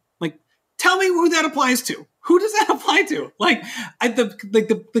everything. Tell me who that applies to. Who does that apply to?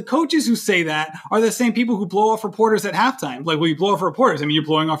 The coaches who say that are the same people who blow off reporters at halftime. Well, you blow off reporters. I mean, you're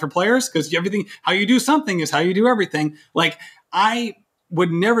blowing off your players because how you do something is how you do everything. I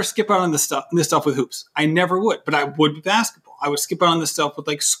would never skip out on this stuff with hoops. I never would, but I would with basketball. I would skip out on this stuff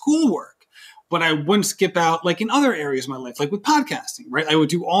with schoolwork, but I wouldn't skip out in other areas of my life, with podcasting, right? I would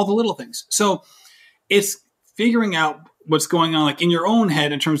do all the little things. So it's figuring out what's going on in your own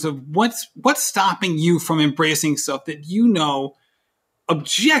head in terms of what's stopping you from embracing stuff that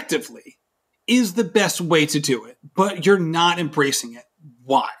objectively is the best way to do it, but you're not embracing it.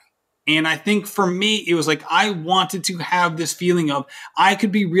 Why? And I think for me, it was I wanted to have this feeling of I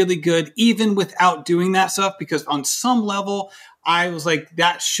could be really good even without doing that stuff, because on some level, I was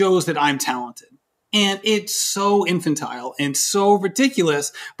that shows that I'm talented. And it's so infantile and so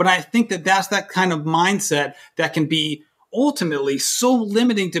ridiculous. But I think that's that kind of mindset that can be ultimately so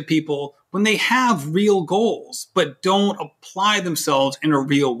limiting to people when they have real goals, but don't apply themselves in a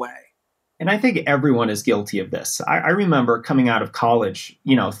real way. And I think everyone is guilty of this. I remember coming out of college,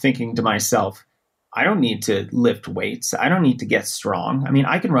 thinking to myself, I don't need to lift weights. I don't need to get strong. I mean,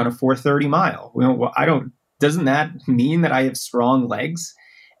 I can run a 4:30 mile. Doesn't that mean that I have strong legs?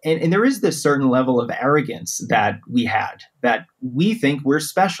 And there is this certain level of arrogance that we had, that we think we're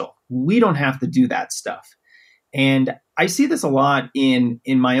special. We don't have to do that stuff. And I see this a lot in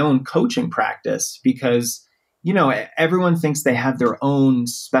my own coaching practice because, everyone thinks they have their own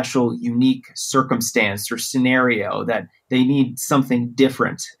special, unique circumstance or scenario, that they need something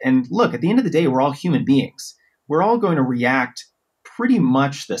different. And look, at the end of the day, we're all human beings. We're all going to react pretty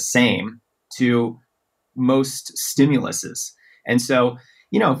much the same to most stimuluses. And so,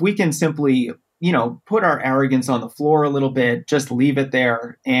 if we can simply, put our arrogance on the floor a little bit, just leave it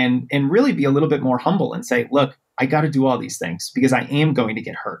there and really be a little bit more humble and say, look, I got to do all these things because I am going to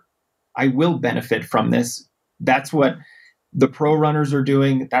get hurt. I will benefit from this. That's what the pro runners are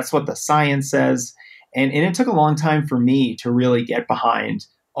doing. That's what the science says. And it took a long time for me to really get behind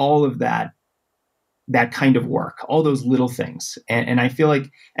all of that kind of work, all those little things. And I feel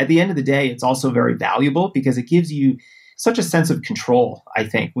like at the end of the day, it's also very valuable because it gives you such a sense of control, I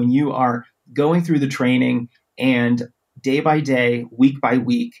think, when you are going through the training and day by day, week by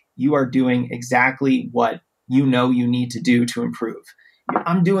week, you are doing exactly what you need to do to improve.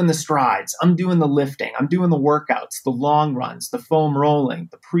 I'm doing the strides, I'm doing the lifting, I'm doing the workouts, the long runs, the foam rolling,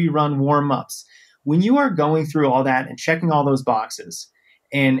 the pre-run warm-ups. When you are going through all that and checking all those boxes,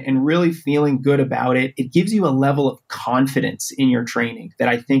 and really feeling good about it, it gives you a level of confidence in your training that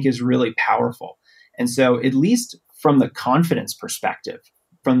I think is really powerful. And so at least from the confidence perspective,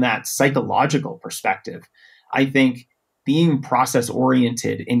 from that psychological perspective, I think being process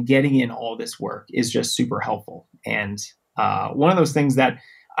oriented and getting in all this work is just super helpful. And one of those things that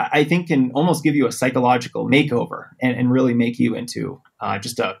I think can almost give you a psychological makeover and really make you into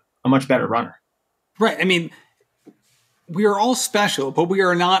just a much better runner. Right. I mean, we are all special, but we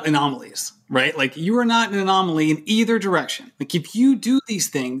are not anomalies, right? Like you are not an anomaly in either direction. Like if you do these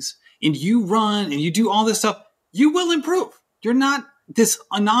things and you run and you do all this stuff, you will improve. You're not this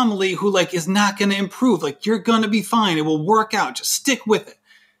anomaly who like is not going to improve. Like you're going to be fine. It will work out. Just stick with it.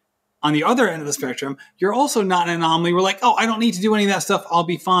 On the other end of the spectrum, you're also not an anomaly. We're like, oh, I don't need to do any of that stuff. I'll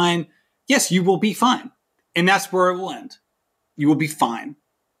be fine. Yes, you will be fine. And that's where it will end. You will be fine.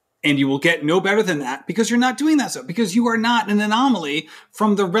 And you will get no better than that because you're not doing that stuff, because you are not an anomaly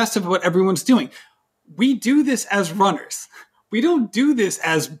from the rest of what everyone's doing. We do this as runners. We don't do this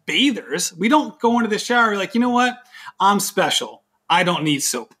as bathers. We don't go into the shower like, you know what? I'm special. I don't need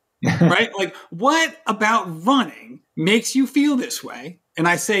soap, right? Like what about running makes you feel this way? And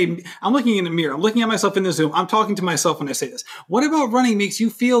I say, I'm looking in the mirror. I'm looking at myself in the Zoom. I'm talking to myself when I say this. What about running makes you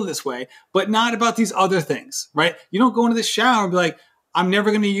feel this way, but not about these other things, right? You don't go into the shower and be like, I'm never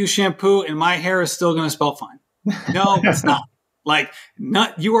going to use shampoo and my hair is still going to smell fine. No, it's not. Like,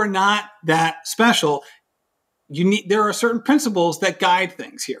 you are not that special. There are certain principles that guide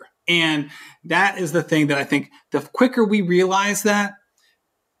things here. And that is the thing that I think the quicker we realize that,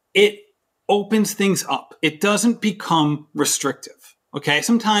 it opens things up. It doesn't become restrictive. Okay.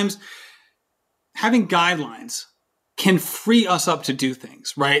 Sometimes having guidelines can free us up to do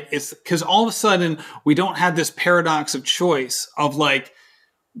things, right? It's because all of a sudden we don't have this paradox of choice of like,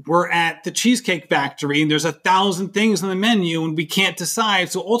 we're at the Cheesecake Factory and there's 1,000 things on the menu and we can't decide.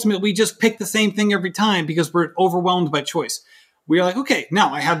 So ultimately we just pick the same thing every time because we're overwhelmed by choice. We're like, okay,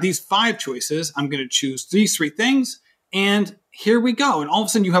 now I have these 5 choices. I'm going to choose these 3 things and here we go. And all of a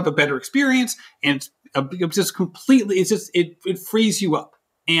sudden you have a better experience and it's just completely, it frees you up.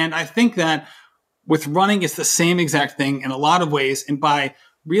 And I think that with running, it's the same exact thing in a lot of ways. And by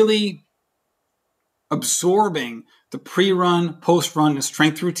really absorbing the pre-run, post-run, and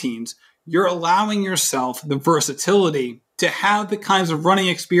strength routines, you're allowing yourself the versatility to have the kinds of running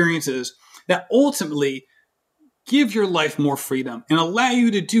experiences that ultimately give your life more freedom and allow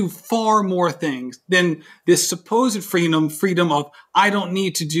you to do far more things than this supposed freedom of, I don't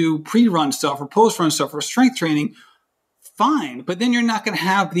need to do pre-run stuff or post-run stuff or strength training. Fine, but then you're not going to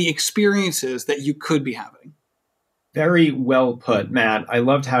have the experiences that you could be having. Very well put, Matt. I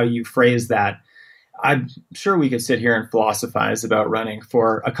loved how you phrased that. I'm sure we could sit here and philosophize about running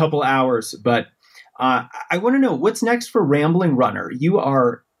for a couple hours, but I want to know what's next for Rambling Runner. You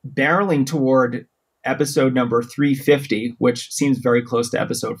are barreling toward episode number 350, which seems very close to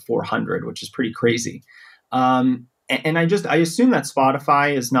episode 400, which is pretty crazy. And I assume that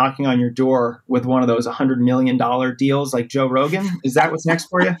Spotify is knocking on your door with one of those $100 million deals like Joe Rogan. Is that what's next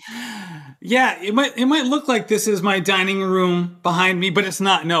for you? Yeah, it might look like this is my dining room behind me, but it's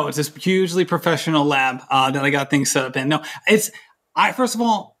not. No, it's this hugely professional lab that I got things set up in. No, first of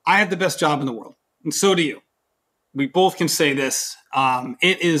all, I have the best job in the world, and so do you. We both can say this.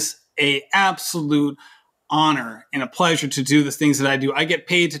 It is a absolute honor and a pleasure to do the things that I do. I get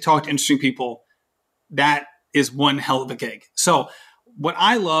paid to talk to interesting people. That is one hell of a gig. So what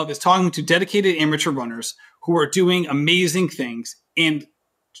I love is talking to dedicated amateur runners who are doing amazing things and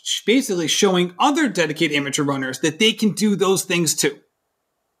basically showing other dedicated amateur runners that they can do those things too.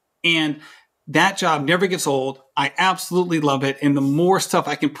 And that job never gets old. I absolutely love it. And the more stuff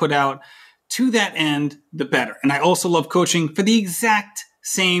I can put out to that end, the better. And I also love coaching for the exact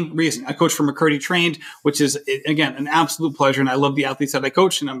same reason. I coach for McCurdy Trained, which is, again, an absolute pleasure. And I love the athletes that I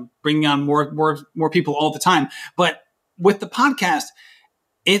coach, and I'm bringing on more people all the time. But with the podcast,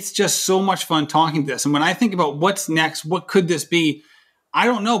 it's just so much fun talking to this. And when I think about what's next, what could this be? I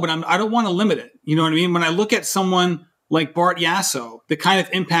don't know, but I don't want to limit it. You know what I mean? When I look at someone like Bart Yasso, the kind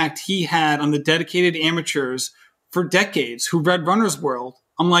of impact he had on the dedicated amateurs for decades who read Runner's World,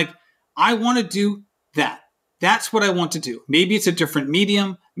 I'm like, I want to do that. That's what I want to do. Maybe it's a different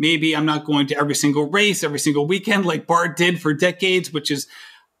medium. Maybe I'm not going to every single race, every single weekend like Bart did for decades, which is,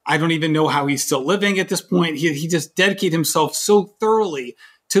 I don't even know how he's still living at this point. He just dedicated himself so thoroughly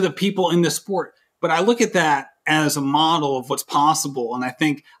to the people in the sport. But I look at that as a model of what's possible. And I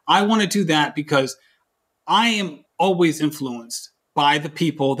think I want to do that because I am always influenced by the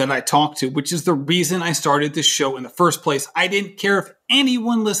people that I talk to, which is the reason I started this show in the first place. I didn't care if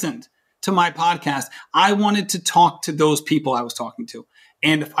anyone listened to my podcast. I wanted to talk to those people I was talking to.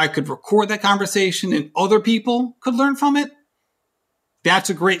 And if I could record that conversation and other people could learn from it,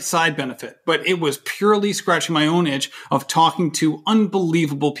 that's a great side benefit. But it was purely scratching my own itch of talking to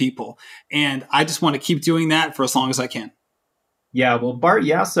unbelievable people. And I just want to keep doing that for as long as I can. Yeah, well, Bart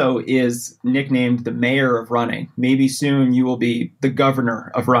Yasso is nicknamed the mayor of running. Maybe soon you will be the governor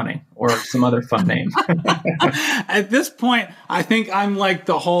of running or some other fun name. At this point, I think I'm like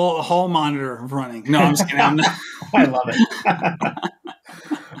the hall monitor of running. No, I'm just kidding. I'm not. I love it.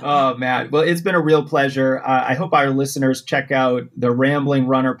 Oh, Matt. Well, it's been a real pleasure. I hope our listeners check out the Rambling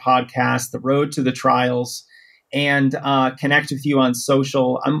Runner podcast, The Road to the Trials, and connect with you on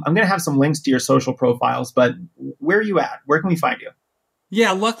social. I'm going to have some links to your social profiles, but where are you at? Where can we find you?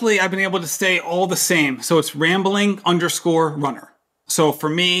 Yeah, luckily I've been able to stay all the same. So it's rambling_runner. So for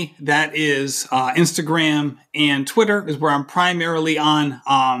me, that is Instagram and Twitter is where I'm primarily on.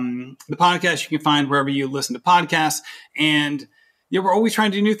 The podcast you can find wherever you listen to podcasts. And yeah, we're always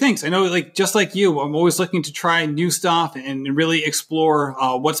trying to do new things. I know, like just like you, I'm always looking to try new stuff and really explore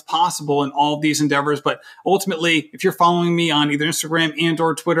what's possible in all of these endeavors. But ultimately, if you're following me on either Instagram and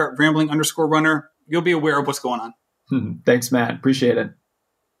or Twitter at rambling_runner, you'll be aware of what's going on. Thanks, Matt. Appreciate it.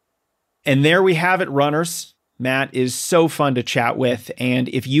 And there we have it, runners. Matt is so fun to chat with. And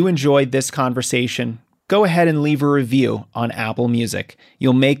if you enjoyed this conversation, go ahead and leave a review on Apple Music.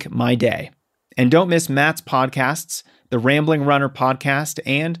 You'll make my day. And don't miss Matt's podcasts, the Rambling Runner podcast,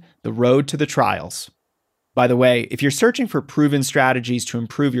 and The Road to the Trials. By the way, if you're searching for proven strategies to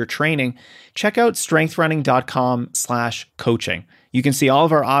improve your training, check out strengthrunning.com/coaching. You can see all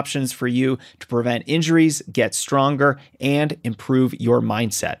of our options for you to prevent injuries, get stronger, and improve your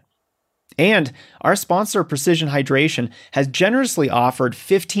mindset. And our sponsor, Precision Hydration, has generously offered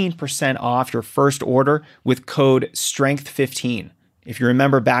 15% off your first order with code STRENGTH15. If you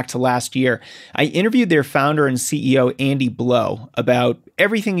remember back to last year, I interviewed their founder and CEO, Andy Blow, about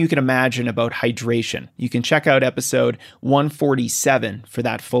everything you can imagine about hydration. You can check out episode 147 for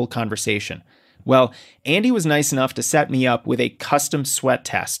that full conversation. Well, Andy was nice enough to set me up with a custom sweat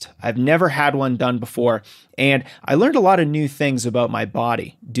test. I've never had one done before, and I learned a lot of new things about my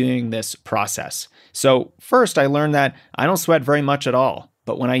body doing this process. So first, I learned that I don't sweat very much at all,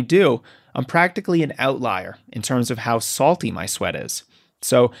 but when I do, I'm practically an outlier in terms of how salty my sweat is.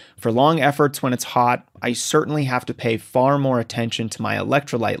 So for long efforts when it's hot, I certainly have to pay far more attention to my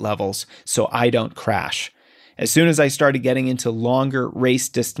electrolyte levels so I don't crash. As soon as I started getting into longer race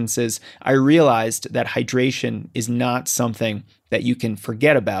distances, I realized that hydration is not something that you can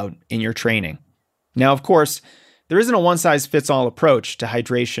forget about in your training. Now, of course, there isn't a one-size-fits-all approach to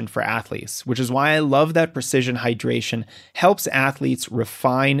hydration for athletes, which is why I love that Precision Hydration helps athletes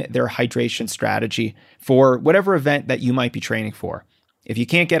refine their hydration strategy for whatever event that you might be training for. If you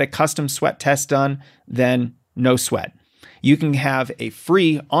can't get a custom sweat test done, then no sweat. You can have a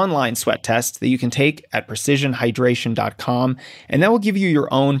free online sweat test that you can take at precisionhydration.com, and that will give you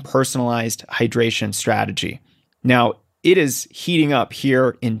your own personalized hydration strategy. Now, it is heating up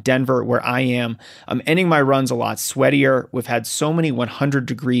here in Denver where I am. I'm ending my runs a lot sweatier. We've had so many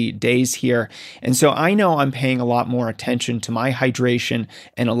 100-degree days here. And so I know I'm paying a lot more attention to my hydration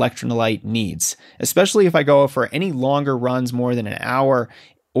and electrolyte needs, especially if I go for any longer runs more than an hour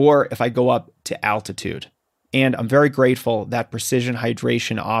or if I go up to altitude. And I'm very grateful that Precision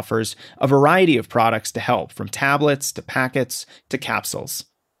Hydration offers a variety of products to help, from tablets to packets to capsules.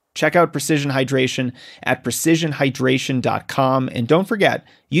 Check out Precision Hydration at precisionhydration.com. And don't forget,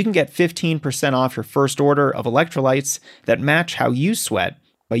 you can get 15% off your first order of electrolytes that match how you sweat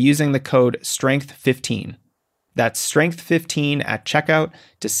by using the code STRENGTH15. That's STRENGTH15 at checkout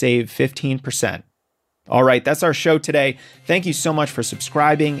to save 15%. All right, that's our show today. Thank you so much for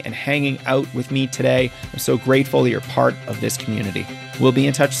subscribing and hanging out with me today. I'm so grateful that you're part of this community. We'll be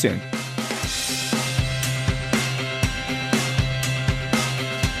in touch soon.